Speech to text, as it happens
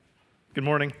Good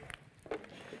morning.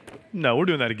 No, we're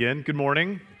doing that again. Good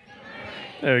morning.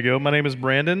 There we go. My name is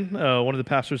Brandon, one of the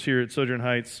pastors here at Sojourn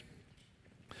Heights.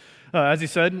 As he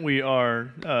said, we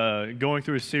are going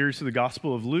through a series of the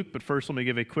Gospel of Luke, but first let me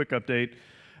give a quick update.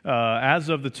 As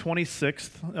of the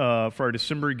 26th, for our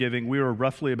December giving, we were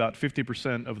roughly about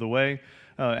 50% of the way.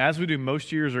 As we do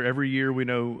most years or every year, we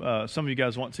know some of you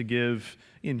guys want to give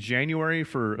in January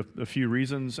for a few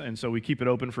reasons, and so we keep it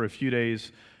open for a few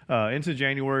days into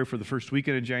January for the first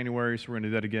weekend of January, so we're going to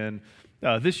do that again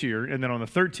this year. And then on the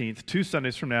 13th, 2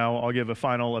 Sundays from now, I'll give a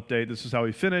final update. This is how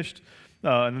we finished,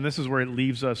 and then this is where it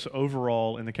leaves us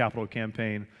overall in the capital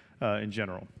campaign in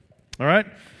general. All right,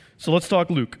 so let's talk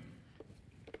Luke.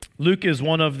 Luke is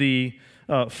one of the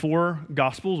four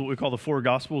Gospels, what we call the four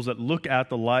Gospels, that look at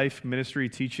the life, ministry,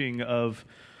 teaching of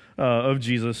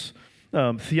Jesus.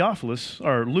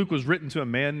 Luke was written to a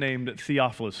man named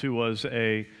Theophilus, who was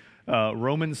a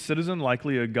Roman citizen,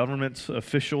 likely a government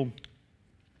official.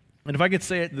 And if I could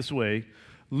say it this way,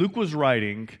 Luke was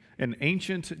writing an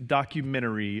ancient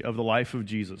documentary of the life of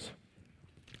Jesus.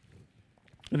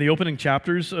 In the opening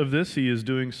chapters of this, he is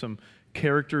doing some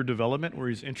character development where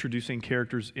he's introducing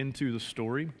characters into the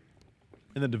story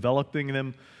and then developing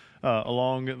them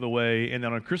along the way. And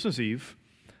then on Christmas Eve,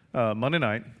 Monday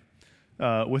night,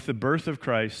 with the birth of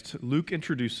Christ, Luke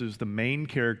introduces the main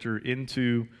character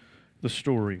into the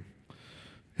story.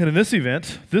 And in this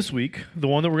event, this week, the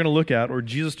one that we're going to look at, where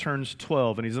Jesus turns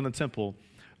 12 and he's in the temple,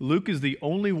 Luke is the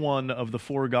only one of the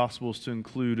four Gospels to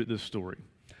include this story.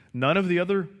 None of the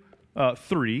other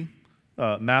three,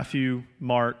 Matthew,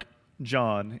 Mark,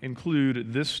 John,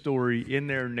 include this story in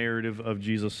their narrative of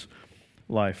Jesus'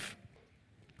 life.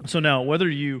 So now, whether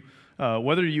you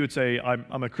would say,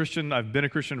 I'm a Christian, I've been a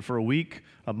Christian for a week,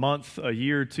 a month, a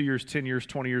year, 2 years, 10 years,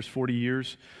 20 years, 40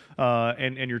 years,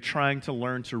 and you're trying to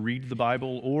learn to read the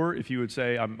Bible, or if you would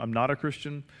say, I'm not a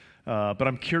Christian, but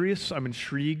I'm curious, I'm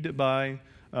intrigued by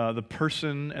the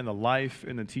person and the life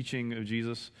and the teaching of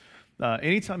Jesus.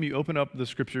 Anytime you open up the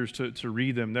Scriptures to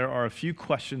read them, there are a few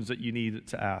questions that you need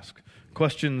to ask.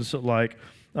 Questions like,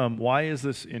 why is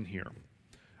this in here?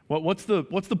 What's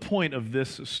the point of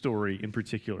this story in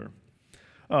particular?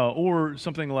 Or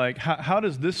something like, how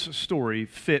does this story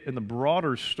fit in the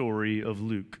broader story of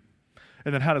Luke?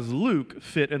 And then how does Luke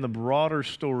fit in the broader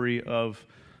story of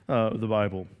the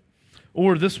Bible?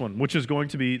 Or this one, which is going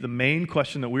to be the main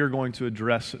question that we are going to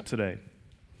address today.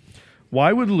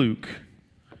 Why would Luke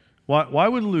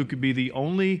be the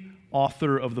only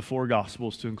author of the four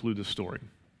Gospels to include this story?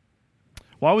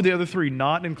 Why would the other three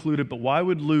not include it, but why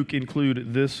would Luke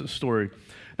include this story?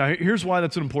 Now, here's why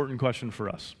that's an important question for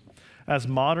us. As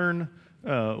modern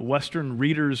Western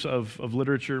readers of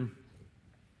literature,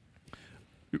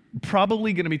 you're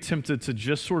probably going to be tempted to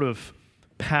just sort of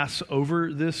pass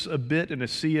over this a bit and to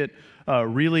see it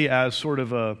really as sort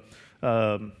of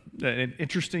an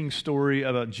interesting story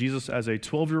about Jesus as a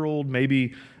 12-year-old,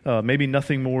 maybe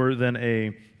nothing more than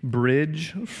a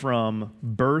bridge from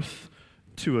birth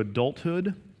to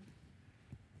adulthood.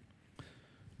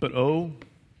 But oh,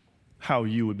 how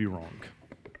you would be wrong.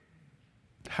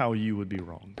 How you would be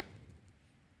wrong.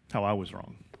 How I was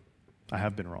wrong. I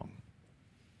have been wrong.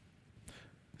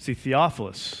 See,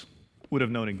 Theophilus would have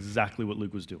known exactly what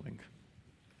Luke was doing.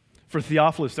 For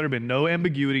Theophilus, there had been no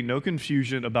ambiguity, no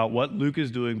confusion about what Luke is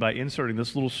doing by inserting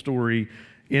this little story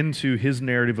into his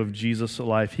narrative of Jesus'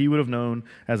 life. He would have known,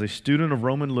 as a student of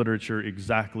Roman literature,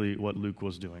 exactly what Luke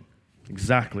was doing.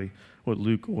 Exactly what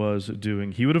Luke was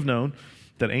doing. He would have known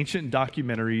that ancient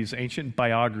documentaries, ancient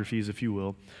biographies, if you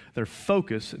will, their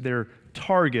focus, their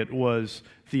target was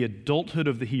the adulthood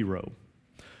of the hero.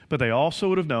 But they also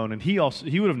would have known, and he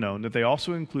would have known, that they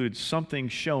also included something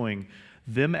showing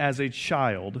them as a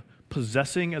child,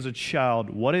 possessing as a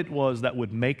child what it was that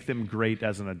would make them great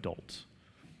as an adult.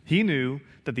 He knew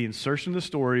that the insertion of the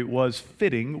story was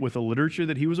fitting with the literature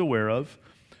that he was aware of,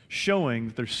 showing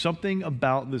that there's something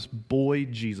about this boy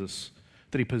Jesus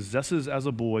that he possesses as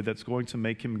a boy that's going to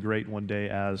make him great one day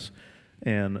as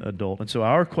an adult. And so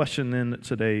our question then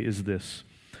today is this.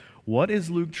 What is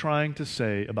Luke trying to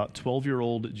say about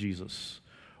 12-year-old Jesus?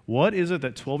 What is it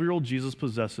that 12-year-old Jesus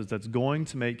possesses that's going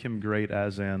to make him great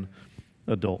as an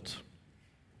adult?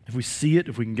 If we see it,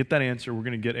 if we can get that answer, we're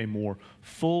going to get a more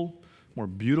full, more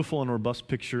beautiful and robust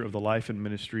picture of the life and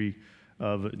ministry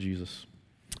of Jesus.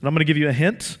 And I'm going to give you a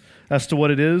hint as to what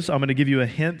it is. I'm going to give you a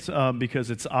hint because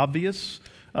it's obvious,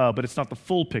 but it's not the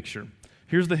full picture.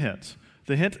 Here's the hint.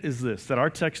 The hint is this, that our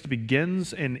text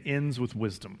begins and ends with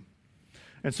wisdom.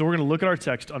 And so we're going to look at our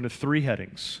text under three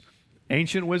headings: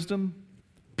 ancient wisdom,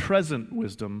 present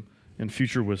wisdom, and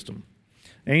future wisdom.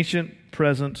 Ancient,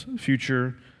 present,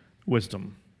 future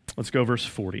wisdom. Let's go verse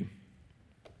 40.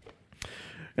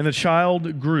 And the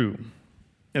child grew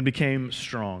and became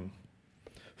strong,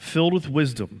 filled with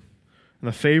wisdom, and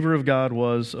the favor of God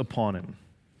was upon him.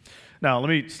 Now, let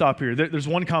me stop here. There's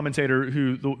one commentator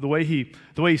who, the way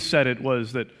he said it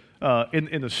was that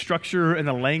in the structure and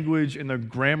the language and the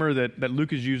grammar that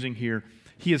Luke is using here,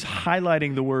 he is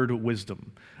highlighting the word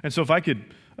wisdom. And so if I could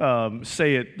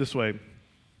say it this way,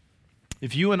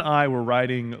 if you and I were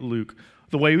writing Luke,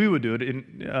 the way we would do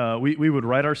it, we would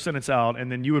write our sentence out,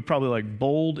 and then you would probably like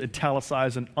bold,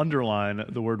 italicize, and underline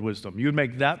the word wisdom. You would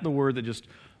make that the word that just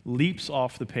leaps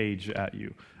off the page at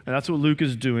you. And that's what Luke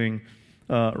is doing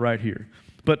right here.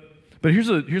 But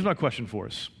here's my question for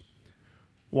us.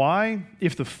 Why,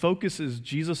 if the focus is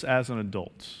Jesus as an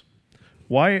adult,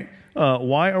 why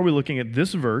are we looking at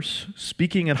this verse,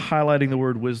 speaking and highlighting the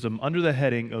word wisdom under the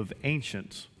heading of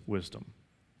ancient wisdom?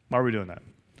 Why are we doing that?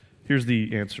 Here's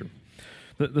the answer.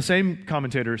 The same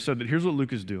commentator said that here's what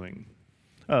Luke is doing.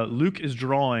 Luke is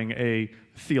drawing a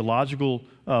theological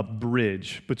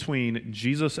bridge between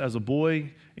Jesus as a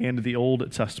boy and the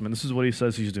Old Testament. This is what he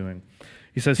says he's doing.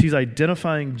 He says he's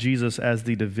identifying Jesus as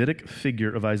the Davidic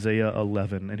figure of Isaiah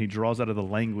 11, and he draws out of the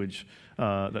language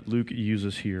that Luke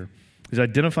uses here. He's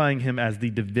identifying him as the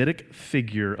Davidic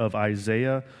figure of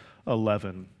Isaiah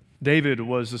 11. David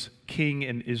was this king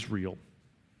in Israel,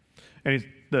 and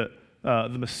the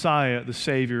Messiah, the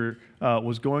Savior,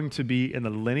 was going to be in the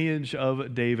lineage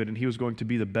of David, and he was going to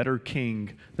be the better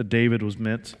king that David was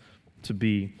meant to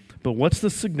be. But what's the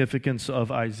significance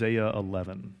of Isaiah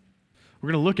 11?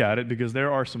 We're going to look at it because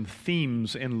there are some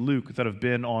themes in Luke that have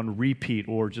been on repeat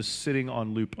or just sitting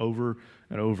on loop over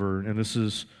and over, and this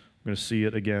is, we're going to see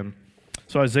it again.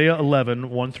 So Isaiah 11,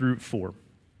 1 through 4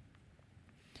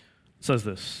 says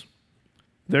this,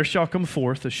 "There shall come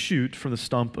forth a shoot from the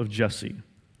stump of Jesse,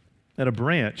 and a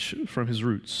branch from his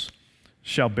roots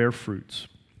shall bear fruit.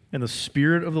 And the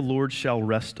Spirit of the Lord shall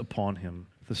rest upon him,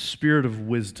 the Spirit of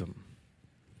wisdom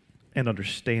and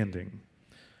understanding,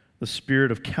 the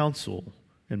Spirit of counsel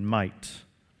and might,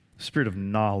 the Spirit of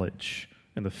knowledge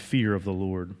and the fear of the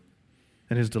Lord.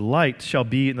 And his delight shall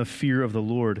be in the fear of the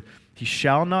Lord. He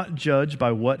shall not judge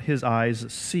by what his eyes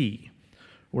see,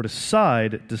 or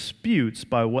decide disputes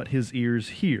by what his ears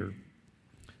hear.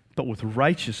 But with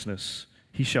righteousness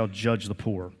he shall judge the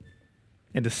poor,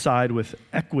 and decide with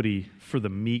equity for the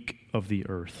meek of the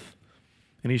earth.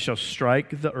 And he shall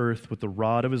strike the earth with the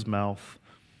rod of his mouth,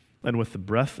 and with the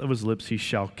breath of his lips he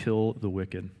shall kill the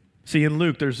wicked." See, in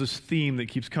Luke, there's this theme that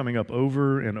keeps coming up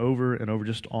over and over and over,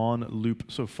 just on loop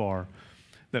so far,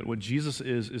 that what Jesus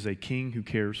is a king who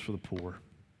cares for the poor.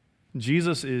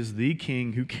 Jesus is the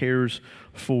king who cares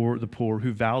for the poor,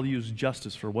 who values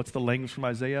justice for, what's the language from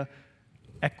Isaiah?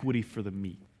 Equity for the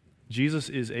meek. Jesus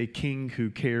is a king who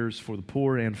cares for the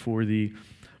poor and for the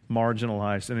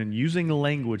marginalized. And in using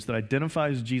language that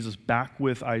identifies Jesus back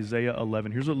with Isaiah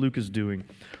 11, here's what Luke is doing.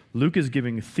 Luke is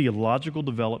giving theological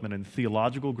development and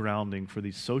theological grounding for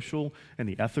the social and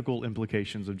the ethical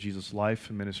implications of Jesus'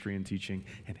 life, ministry, and teaching,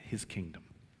 and his kingdom.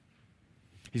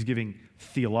 He's giving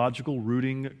theological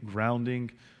rooting,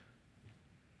 grounding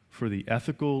for the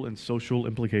ethical and social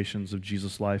implications of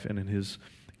Jesus' life and in his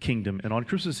kingdom. And on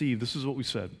Christmas Eve, this is what we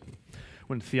said.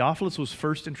 When Theophilus was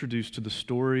first introduced to the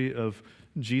story of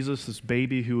Jesus, this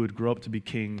baby who would grow up to be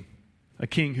king, a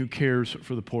king who cares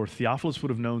for the poor, Theophilus would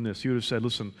have known this. He would have said,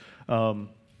 listen,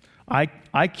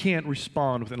 I can't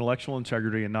respond with intellectual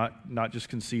integrity and not just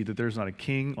concede that there's not a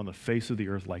king on the face of the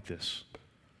earth like this.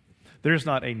 There's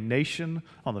not a nation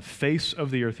on the face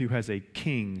of the earth who has a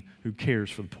king who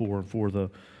cares for the poor and for the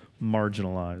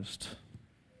marginalized.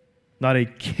 Not a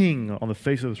king on the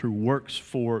face of the earth who works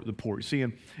for the poor. You see,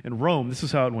 in Rome, this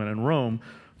is how it went. In Rome,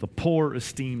 the poor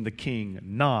esteem the king,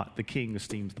 not the king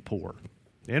esteems the poor.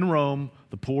 In Rome,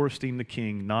 the poor esteem the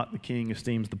king, not the king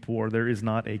esteems the poor. There is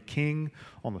not a king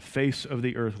on the face of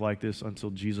the earth like this until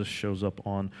Jesus shows up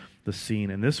on the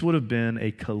scene. And this would have been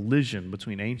a collision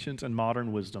between ancient and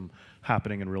modern wisdom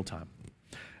happening in real time.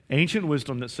 Ancient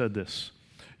wisdom that said this: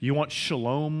 you want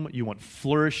shalom, you want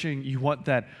flourishing, you want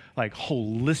that like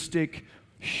holistic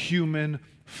human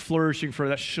flourishing, for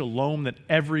that shalom that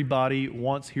everybody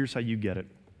wants. Here's how you get it.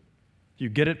 You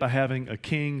get it by having a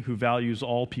king who values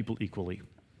all people equally.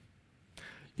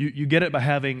 You get it by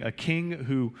having a king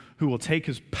who will take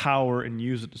his power and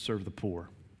use it to serve the poor.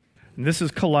 And this is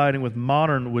colliding with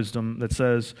modern wisdom that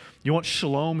says, you want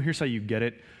shalom, here's how you get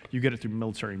it. You get it through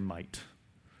military might.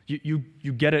 You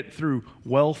get it through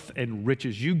wealth and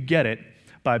riches. You get it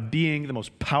by being the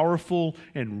most powerful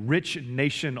and rich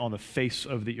nation on the face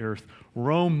of the earth.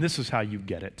 Rome, this is how you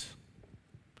get it.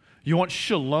 You want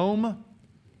shalom?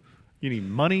 You need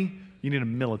money, You need a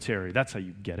military. That's how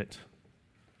you get it.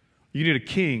 You need a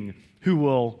king who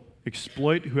will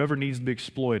exploit whoever needs to be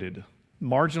exploited,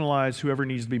 marginalize whoever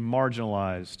needs to be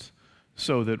marginalized,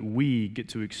 so that we get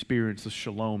to experience the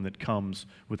shalom that comes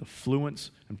with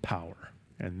affluence and power.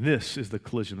 And this is the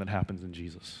collision that happens in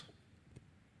Jesus.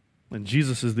 And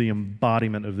Jesus is the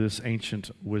embodiment of this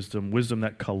ancient wisdom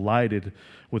that collided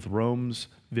with Rome's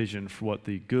vision for what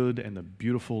the good and the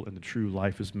beautiful and the true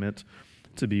life is meant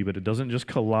to be. But it doesn't just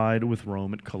collide with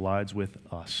Rome, it collides with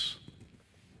us.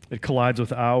 It collides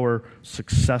with our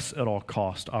success at all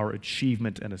cost, our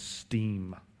achievement and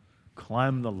esteem.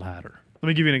 Climb the ladder. Let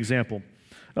me give you an example,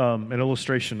 an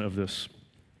illustration of this.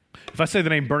 If I say the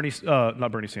name Bernie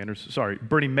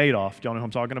Madoff, do y'all know who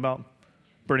I'm talking about?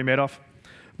 Bernie Madoff?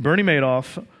 Bernie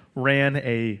Madoff ran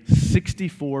a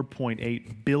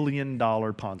 $64.8 billion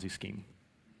Ponzi scheme.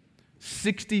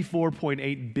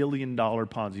 $64.8 billion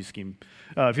Ponzi scheme.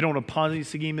 If you don't know what a Ponzi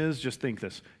scheme is, just think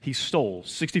this. He stole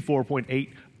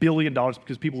 $64.8 billion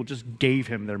because people just gave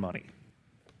him their money.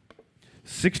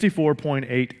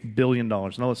 $64.8 billion. Now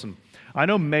listen, I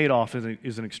know Madoff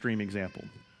is an extreme example.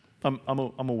 I'm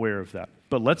aware of that.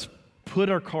 But let's put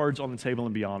our cards on the table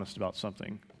and be honest about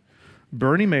something.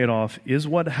 Bernie Madoff is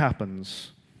what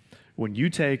happens when you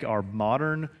take our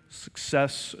modern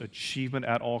success, achievement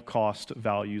at all cost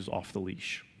values off the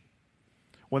leash.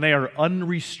 When they are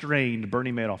unrestrained,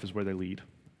 Bernie Madoff is where they lead.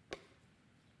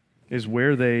 Is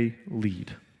where they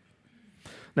lead.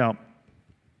 Now,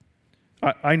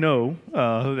 I know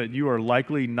that you are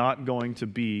likely not going to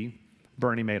be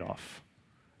Bernie Madoff.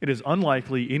 It is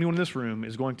unlikely anyone in this room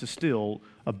is going to steal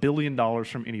 $1 billion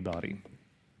from anybody.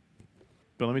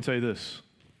 But let me tell you this.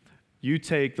 You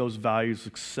take those values,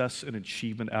 success and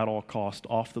achievement at all cost,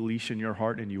 off the leash in your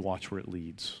heart, and you watch where it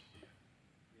leads.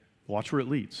 Watch where it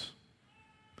leads.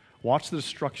 Watch the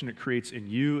destruction it creates in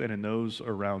you and in those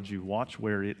around you. Watch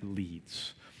where it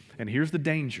leads. And here's the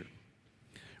danger.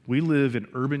 We live in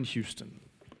urban Houston.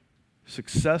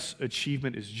 Success,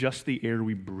 achievement is just the air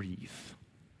we breathe.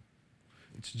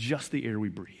 It's just the air we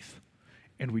breathe.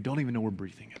 And we don't even know we're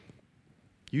breathing it.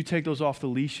 You take those off the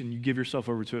leash and you give yourself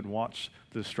over to it and watch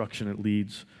the destruction it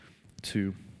leads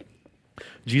to.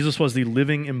 Jesus was the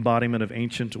living embodiment of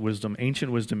ancient wisdom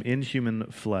in human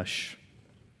flesh.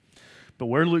 But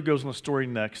where Luke goes in the story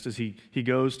next is he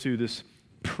goes to this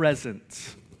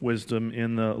present wisdom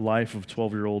in the life of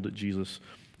 12-year-old Jesus.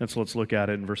 And so let's look at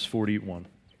it in verse 41.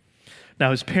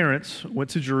 Now his parents went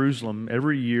to Jerusalem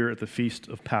every year at the feast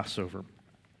of Passover.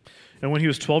 And when he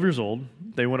was 12 years old,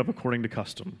 they went up according to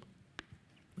custom.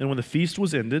 And when the feast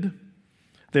was ended,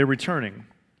 they were returning.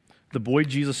 The boy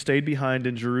Jesus stayed behind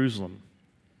in Jerusalem.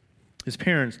 His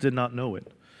parents did not know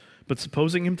it, but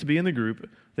supposing him to be in the group,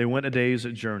 they went a day's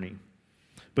journey.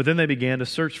 But then they began to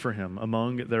search for him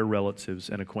among their relatives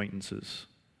and acquaintances.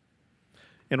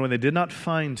 And when they did not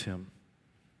find him,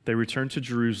 they returned to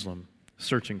Jerusalem,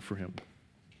 searching for him.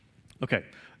 Okay,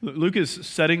 Luke is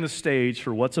setting the stage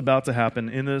for what's about to happen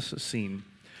in this scene.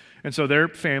 And so their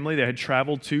family, they had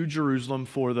traveled to Jerusalem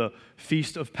for the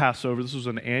Feast of Passover. This was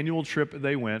an annual trip that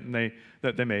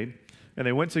they made. And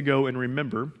they went to go and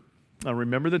remember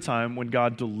the time when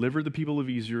God delivered the people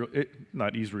of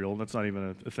Israel, that's not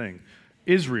even a thing,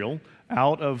 Israel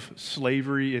out of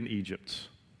slavery in Egypt.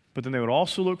 But then they would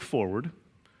also look forward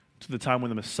to the time when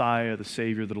the Messiah, the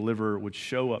Savior, the deliverer would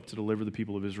show up to deliver the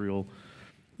people of Israel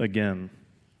again.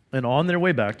 And on their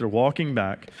way back, they're walking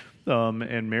back,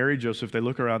 and Mary, Joseph, they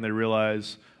look around, they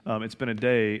realize it's been a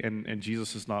day, and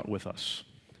Jesus is not with us.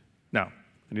 Now,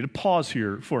 I need to pause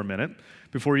here for a minute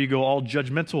before you go all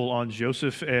judgmental on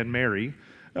Joseph and Mary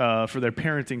for their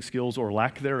parenting skills or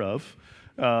lack thereof.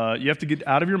 You have to get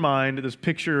out of your mind this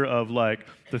picture of like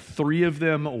the three of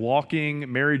them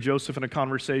walking, Mary, Joseph in a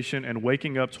conversation, and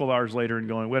waking up 12 hours later and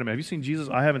going, wait a minute, have you seen Jesus?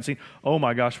 I haven't seen. Oh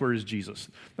my gosh, where is Jesus?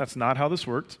 That's not how this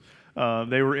worked.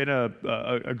 They were in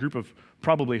a group of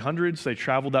probably hundreds. They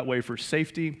traveled that way for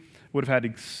safety, would have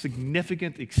had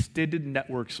significant extended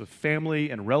networks of family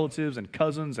and relatives and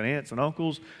cousins and aunts and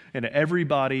uncles and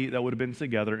everybody that would have been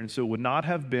together. And so it would not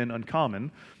have been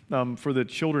uncommon for the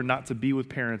children not to be with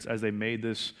parents as they made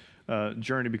this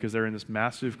journey, because they're in this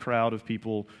massive crowd of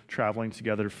people traveling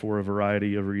together for a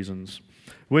variety of reasons.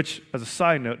 Which, as a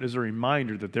side note, is a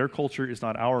reminder that their culture is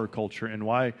not our culture, and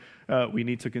why we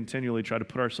need to continually try to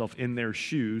put ourselves in their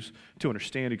shoes to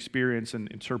understand, experience,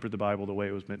 and interpret the Bible the way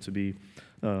it was meant to be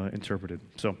interpreted.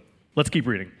 So let's keep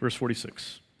reading. Verse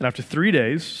 46. And after 3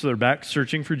 days, so they're back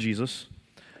searching for Jesus,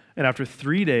 and after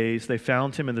 3 days they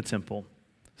found him in the temple,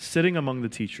 sitting among the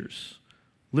teachers,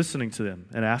 listening to them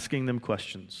and asking them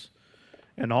questions.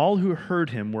 And all who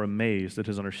heard him were amazed at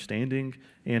his understanding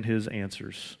and his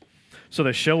answers. So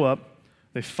they show up,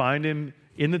 they find him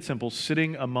in the temple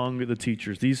sitting among the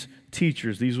teachers. These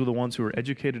teachers, these were the ones who were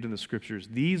educated in the scriptures.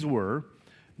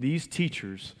 These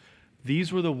teachers,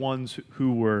 these were the ones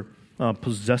who were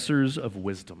possessors of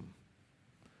wisdom.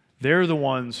 They're the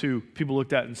ones who people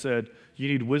looked at and said, you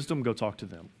need wisdom, go talk to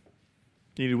them.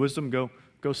 You need wisdom, go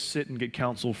sit and get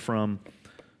counsel from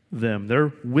them.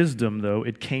 Their wisdom, though,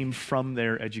 it came from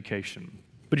their education.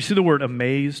 But you see the word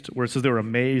amazed, where it says they were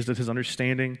amazed at his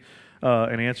understanding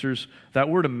and answers. That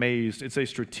word amazed, it's a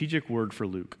strategic word for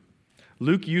Luke.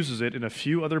 Luke uses it in a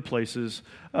few other places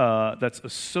that's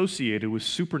associated with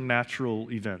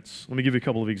supernatural events. Let me give you a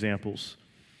couple of examples.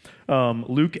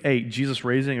 Luke 8, Jesus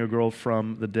raising a girl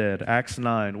from the dead. Acts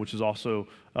 9, which is also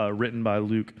written by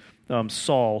Luke.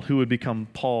 Saul, who would become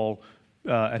Paul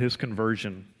at his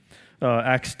conversion.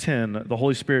 Acts 10, the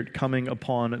Holy Spirit coming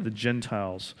upon the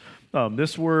Gentiles.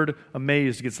 This word,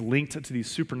 amazed, gets linked to these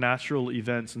supernatural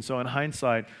events. And so in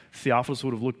hindsight, Theophilus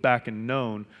would have looked back and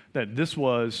known that this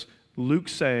was Luke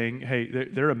saying, hey,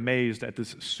 they're amazed at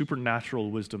this supernatural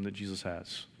wisdom that Jesus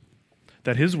has.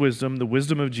 That his wisdom, the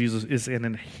wisdom of Jesus, is an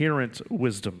inherent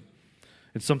wisdom.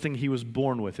 It's something he was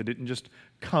born with. It didn't just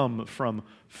come from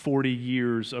 40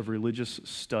 years of religious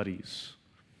studies.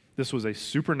 This was a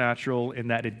supernatural in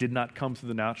that it did not come through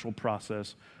the natural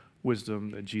process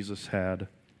wisdom that Jesus had,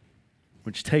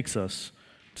 which takes us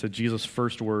to Jesus'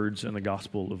 first words in the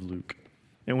Gospel of Luke.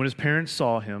 And when his parents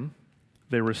saw him,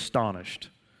 they were astonished.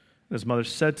 His mother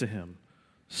said to him,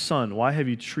 "Son, why have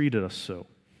you treated us so?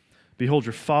 Behold,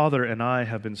 your father and I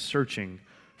have been searching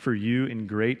for you in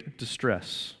great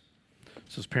distress."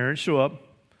 So his parents show up,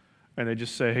 and they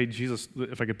just say, "Hey, Jesus,"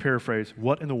 if I could paraphrase,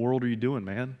 "what in the world are you doing,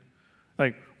 man?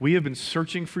 Like, we have been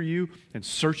searching for you and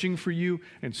searching for you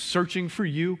and searching for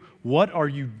you. What are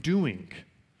you doing?"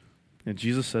 And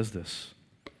Jesus says this.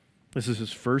 This is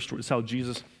his first word. It's how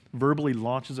Jesus verbally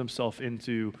launches himself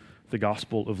into the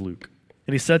Gospel of Luke.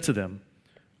 And he said to them,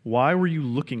 "Why were you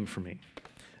looking for me?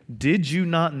 Did you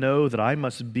not know that I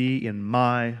must be in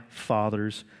my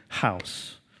Father's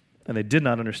house?" And they did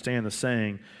not understand the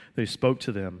saying that he spoke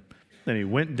to them. Then he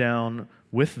went down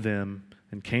with them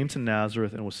and came to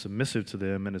Nazareth and was submissive to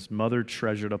them, and his mother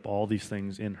treasured up all these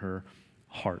things in her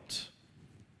heart.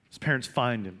 His parents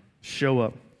find him, show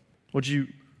up. What are you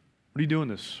doing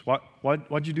this?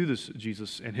 Why'd you do this,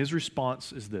 Jesus? And his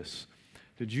response is this: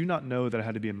 "Did you not know that I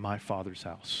had to be in my Father's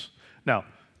house?" Now,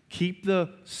 keep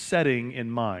the setting in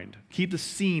mind. Keep the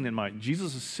scene in mind.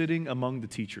 Jesus is sitting among the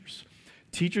teachers.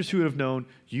 Teachers who have known,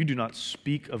 you do not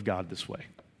speak of God this way.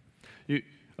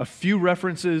 A few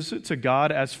references to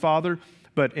God as Father,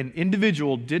 but an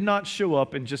individual did not show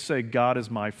up and just say, "God is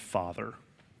my Father."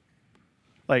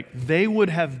 Like, they would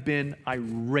have been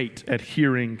irate at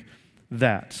hearing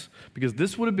that, because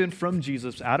this would have been from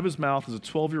Jesus, out of his mouth as a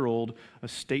 12-year-old, a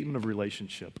statement of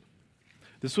relationship.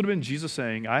 This would have been Jesus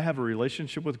saying, "I have a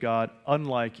relationship with God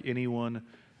unlike anyone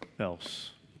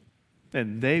else."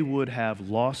 And they would have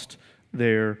lost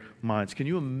their minds. Can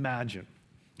you imagine?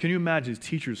 These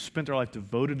teachers spent their life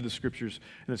devoted to the scriptures,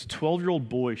 and this 12-year-old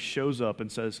boy shows up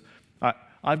and says,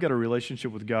 I've got a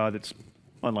relationship with God that's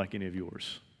unlike any of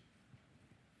yours.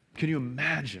 Can you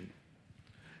imagine?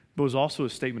 But it was also a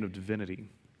statement of divinity.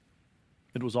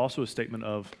 It was also a statement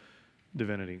of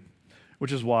divinity,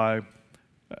 which is why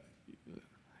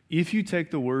if you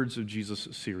take the words of Jesus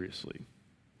seriously,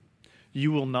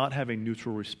 you will not have a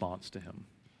neutral response to him.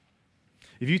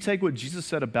 If you take what Jesus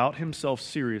said about himself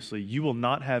seriously, you will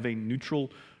not have a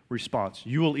neutral response.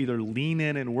 You will either lean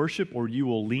in worship or you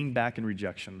will lean back in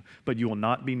rejection, but you will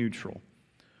not be neutral.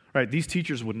 Right? These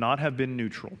teachers would not have been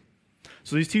neutral.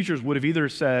 So these teachers would have either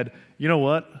said, "You know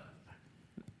what?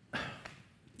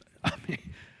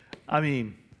 I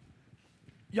mean,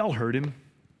 y'all heard him.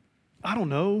 I don't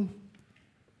know.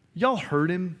 Y'all heard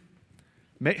him.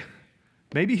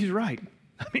 Maybe he's right.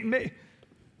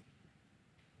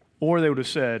 Or they would have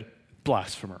said,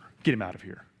 "Blasphemer, get him out of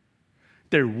here."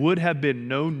 There would have been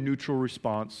no neutral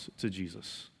response to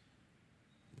Jesus.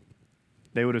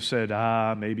 They would have said,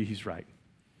 maybe he's right.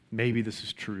 Maybe this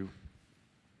is true.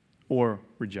 Or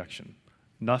rejection.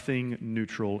 Nothing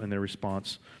neutral in their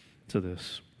response to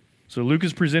this. So Luke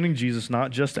is presenting Jesus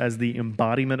not just as the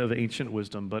embodiment of ancient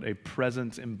wisdom, but a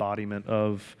present embodiment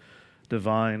of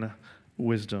divine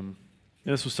wisdom.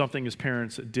 And this was something his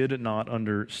parents did not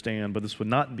understand, but this would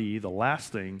not be the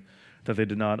last thing that they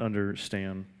did not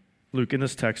understand. Luke, in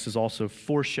this text, is also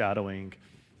foreshadowing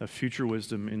of future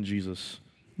wisdom in Jesus.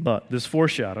 But this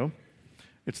foreshadow,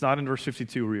 it's not in verse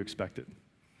 52 where you expect it.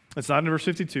 It's not in verse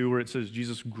 52 where it says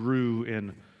Jesus grew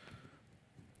in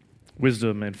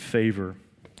wisdom and favor.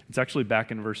 It's actually back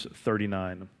in verse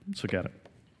 39. Let's look at it.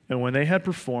 And when they had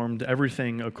performed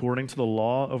everything according to the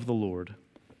law of the Lord,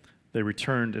 they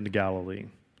returned into Galilee,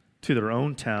 to their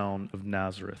own town of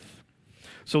Nazareth.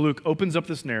 So Luke opens up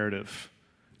this narrative.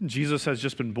 Jesus has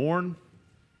just been born.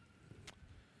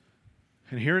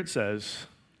 And here it says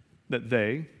that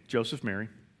they, Joseph, Mary,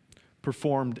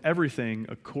 performed everything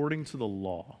according to the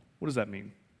law. What does that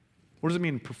mean? What does it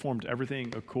mean, performed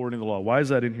everything according to the law? Why is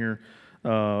that in here?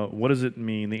 What does it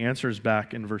mean? The answer is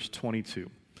back in verse 22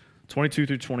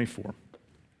 through 24.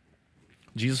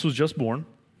 Jesus was just born.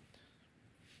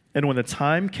 And when the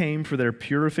time came for their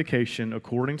purification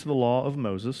according to the law of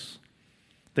Moses,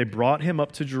 they brought him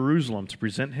up to Jerusalem to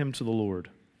present him to the Lord.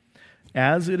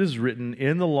 As it is written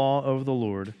in the law of the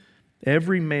Lord,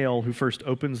 every male who first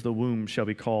opens the womb shall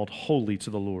be called holy to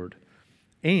the Lord,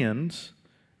 and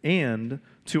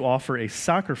to offer a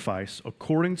sacrifice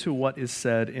according to what is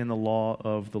said in the law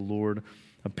of the Lord,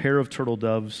 a pair of turtle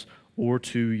doves or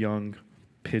 2 young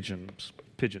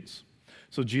pigeons.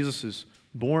 So Jesus is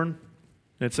born.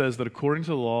 It says that according to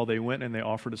the law, they went and they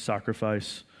offered a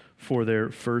sacrifice for their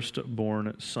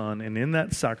firstborn son. And in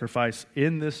that sacrifice,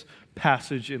 in this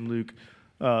passage in Luke,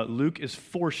 Luke is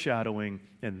foreshadowing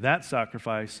in that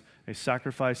sacrifice, a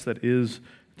sacrifice that is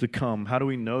to come. How do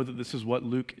we know that this is what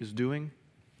Luke is doing?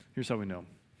 Here's how we know.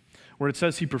 Where it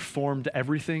says he performed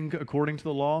everything according to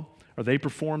the law, or they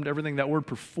performed everything, that word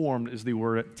performed is the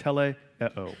word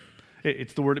teleeo.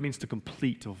 It's the word it means to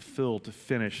complete, to fulfill, to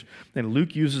finish. And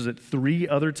Luke uses it 3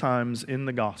 other times in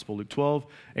the gospel. Luke 12,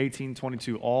 18,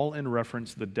 22, all in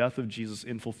reference to the death of Jesus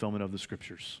in fulfillment of the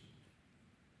scriptures.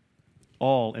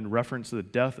 All in reference to the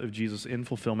death of Jesus in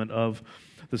fulfillment of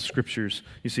the scriptures.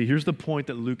 You see, here's the point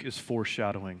that Luke is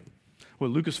foreshadowing. What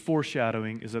Luke is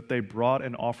foreshadowing is that they brought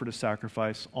and offered a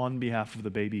sacrifice on behalf of the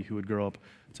baby who would grow up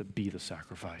to be the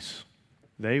sacrifice.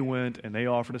 They went and they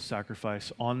offered a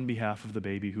sacrifice on behalf of the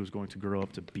baby who was going to grow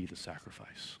up to be the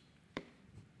sacrifice,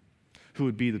 who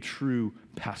would be the true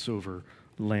Passover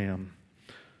lamb,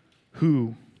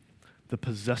 who, the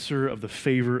possessor of the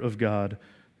favor of God,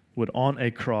 would on a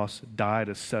cross die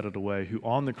to set it away, who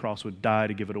on the cross would die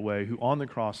to give it away, who on the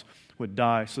cross would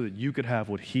die so that you could have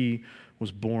what he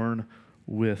was born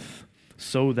with,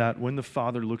 so that when the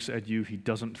Father looks at you, he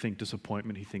doesn't think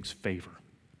disappointment, he thinks favor.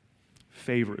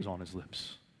 Favor is on his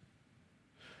lips.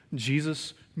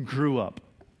 Jesus grew up,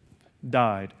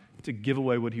 died to give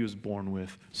away what he was born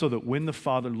with, so that when the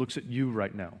Father looks at you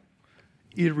right now,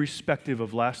 irrespective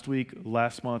of last week,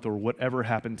 last month, or whatever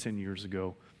happened 10 years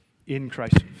ago, in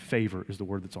Christ, favor is the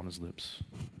word that's on his lips.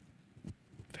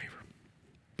 Favor.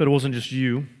 But it wasn't just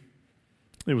you.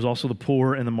 It was also the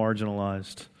poor and the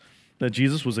marginalized. That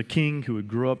Jesus was a king who would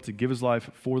grow up to give his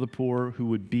life for the poor, who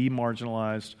would be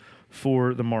marginalized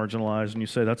for the marginalized. And you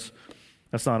say, that's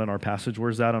not in our passage.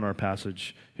 Where's that in our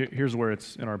passage? Here's where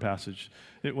it's in our passage.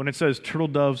 When it says turtle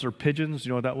doves or pigeons, you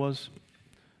know what that was?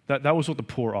 That was what the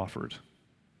poor offered.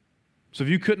 So if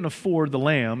you couldn't afford the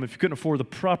lamb, if you couldn't afford the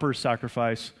proper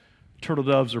sacrifice, turtle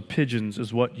doves or pigeons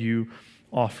is what you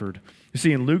offered. You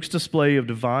see, in Luke's display of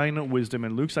divine wisdom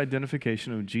and Luke's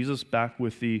identification of Jesus back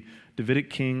with the Davidic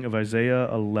king of Isaiah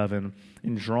 11,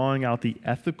 in drawing out the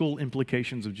ethical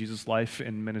implications of Jesus' life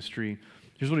and ministry,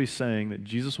 here's what he's saying, that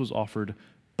Jesus was offered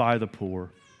by the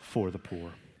poor, for the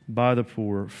poor. By the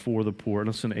poor, for the poor.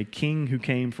 Listen, a king who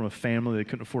came from a family that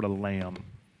couldn't afford a lamb.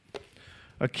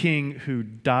 A king who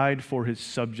died for his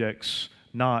subjects,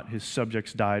 not his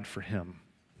subjects died for him.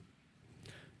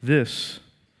 This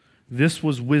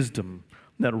was wisdom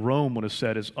that Rome would have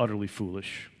said is utterly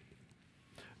foolish.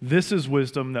 This is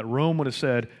wisdom that Rome would have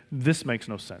said, this makes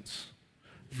no sense.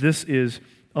 This is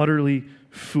utterly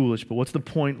foolish. But what's the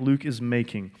point Luke is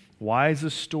making? Why is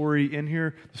this story in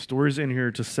here? The story is in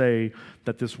here to say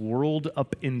that this world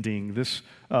upending, this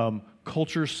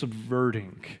culture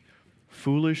subverting,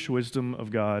 foolish wisdom of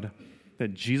God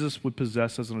that Jesus would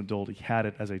possess as an adult, he had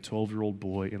it as a 12-year-old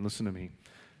boy. And listen to me,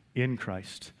 in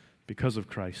Christ, because of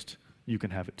Christ, you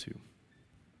can have it too.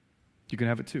 You can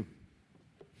have it too.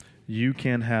 You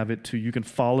can have it too. You can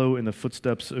follow in the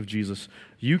footsteps of Jesus.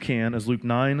 You can, as Luke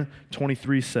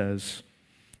 9:23 says,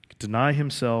 deny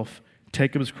himself,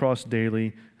 take up his cross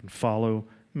daily, and follow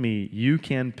me. You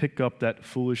can pick up that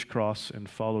foolish cross and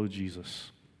follow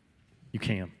Jesus. You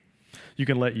can. You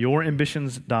can let your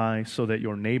ambitions die so that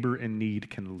your neighbor in need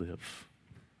can live.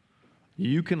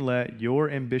 You can let your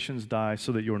ambitions die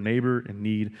so that your neighbor in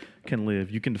need can live.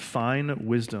 You can define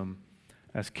wisdom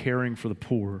as caring for the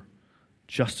poor,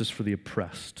 justice for the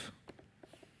oppressed.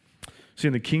 See,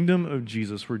 in the kingdom of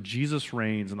Jesus, where Jesus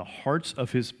reigns in the hearts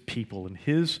of his people, in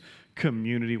his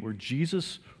community, where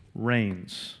Jesus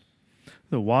reigns,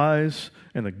 the wise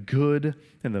and the good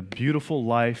and the beautiful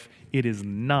life, it is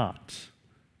not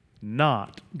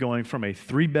going from a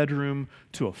 3-bedroom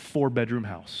to a 4-bedroom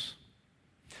house.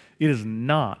 It is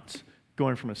not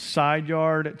going from a side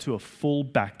yard to a full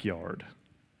backyard.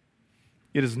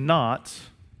 It is not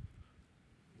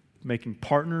making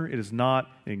partner. It is not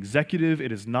an executive.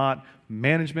 It is not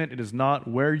management. It is not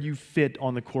where you fit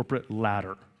on the corporate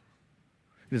ladder.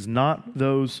 It is not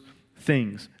those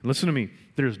things. And listen to me.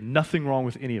 There is nothing wrong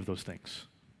with any of those things.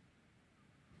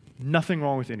 Nothing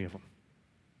wrong with any of them.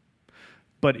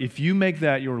 But if you make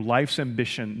that your life's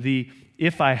ambition,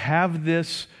 if I have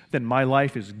this, then my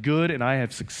life is good and I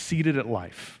have succeeded at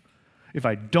life. If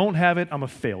I don't have it, I'm a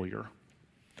failure.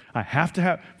 I have to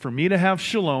have, for me to have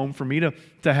shalom, for me to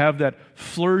have that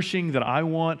flourishing that I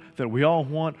want, that we all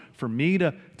want, for me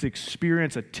to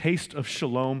experience a taste of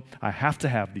shalom, I have to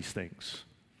have these things.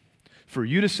 For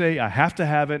you to say, I have to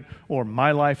have it, or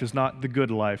my life is not the good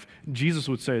life, Jesus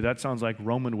would say that sounds like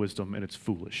Roman wisdom and it's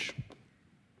foolish.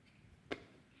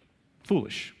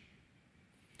 Foolish.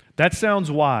 That sounds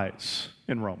wise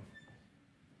in Rome.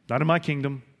 Not in my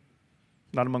kingdom,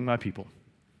 not among my people.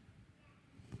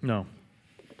 No.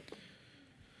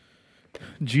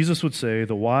 Jesus would say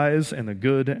the wise and the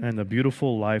good and the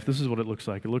beautiful life, this is what it looks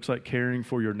like. It looks like caring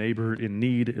for your neighbor in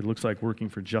need. It looks like working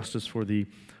for justice for the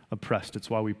oppressed. It's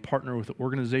why we partner with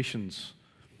organizations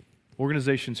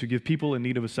who give people in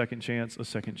need of a second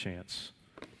chance.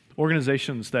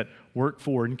 Organizations that work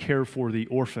for and care for the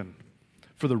orphan,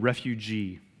 for the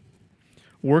refugee.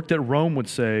 Work that Rome would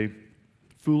say,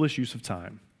 foolish use of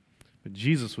time. But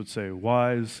Jesus would say,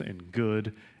 wise and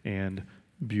good and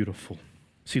beautiful.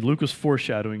 See, Luke was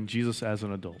foreshadowing Jesus as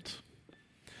an adult.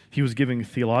 He was giving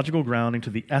theological grounding to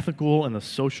the ethical and the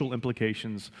social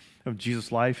implications of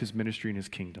Jesus' life, his ministry, and his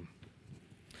kingdom.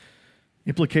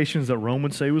 Implications that Rome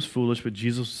would say was foolish, but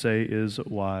Jesus would say is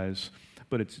wise.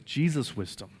 But it's Jesus'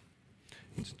 wisdom.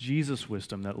 It's Jesus'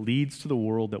 wisdom that leads to the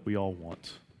world that we all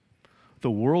want.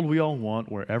 The world we all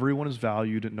want where everyone is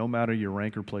valued no matter your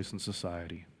rank or place in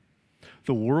society.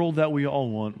 The world that we all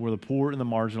want where the poor and the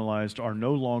marginalized are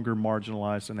no longer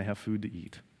marginalized and they have food to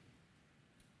eat.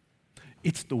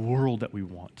 It's the world that we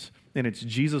want. And it's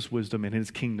Jesus' wisdom and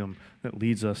his kingdom that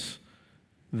leads us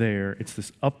there. It's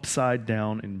this upside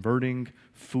down, inverting,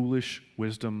 foolish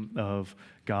wisdom of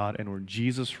God. And where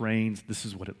Jesus reigns, this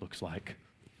is what it looks like.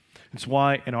 It's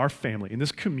why in our family, in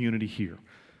this community here,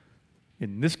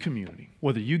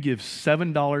 whether you give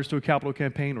 $7 to a capital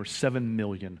campaign or $7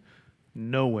 million,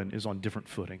 no one is on different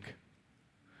footing.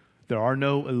 There are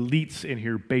no elites in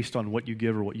here based on what you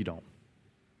give or what you don't.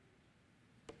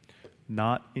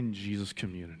 Not in Jesus'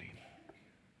 community.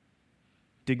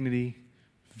 Dignity,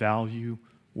 value,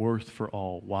 worth for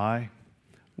all. Why?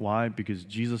 Why? Because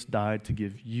Jesus died to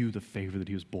give you the favor that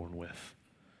he was born with.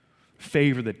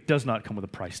 Favor that does not come with a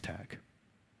price tag.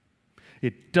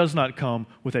 It does not come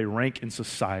with a rank in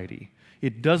society.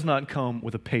 It does not come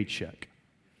with a paycheck.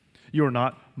 You are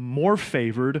not more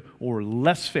favored or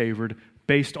less favored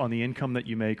based on the income that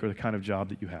you make or the kind of job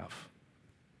that you have.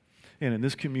 And in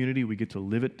this community, we get to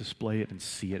live it, display it, and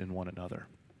see it in one another.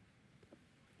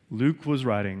 Luke was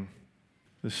writing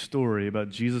this story about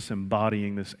Jesus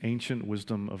embodying this ancient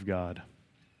wisdom of God.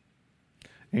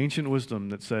 Ancient wisdom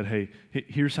that said, hey,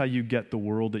 here's how you get the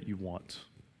world that you want.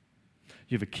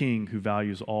 You have a king who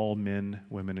values all men,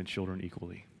 women, and children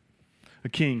equally. A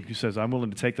king who says, I'm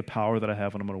willing to take the power that I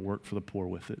have and I'm going to work for the poor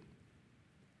with it.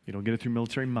 You don't get it through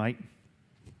military might.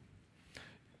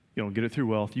 You don't get it through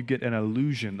wealth. You get an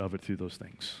illusion of it through those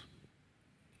things.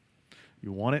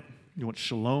 You want it? You want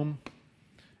shalom?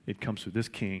 It comes through this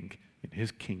king and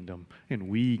his kingdom, and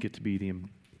we get to be the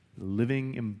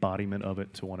living embodiment of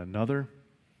it to one another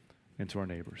and to our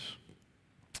neighbors.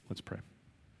 Let's pray.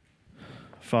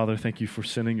 Father, thank you for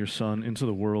sending your Son into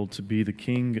the world to be the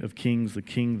King of kings, the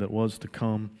King that was to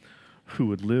come, who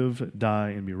would live, die,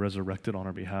 and be resurrected on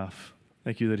our behalf.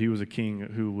 Thank you that he was a king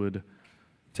who would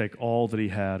take all that he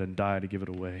had and die to give it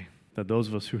away, that those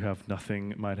of us who have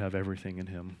nothing might have everything in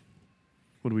him.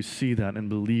 Would we see that and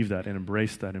believe that and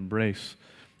embrace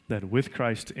that with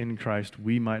Christ, in Christ,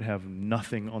 we might have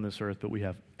nothing on this earth, but we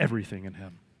have everything in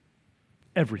him.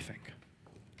 Everything.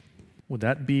 Would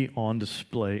that be on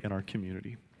display in our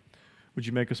community? Would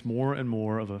you make us more and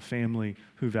more of a family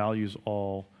who values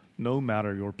all, no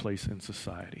matter your place in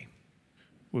society?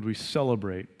 Would we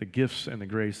celebrate the gifts and the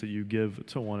grace that you give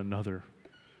to one another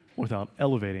without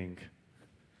elevating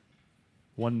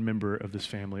one member of this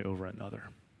family over another?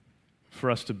 For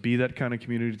us to be that kind of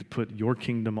community, to put your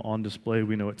kingdom on display,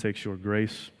 we know it takes your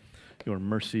grace, your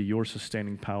mercy, your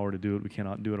sustaining power to do it. We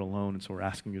cannot do it alone, and so we're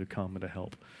asking you to come and to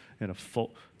help and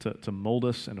to mold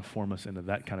us and to form us into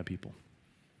that kind of people.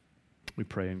 We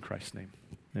pray in Christ's name.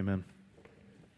 Amen.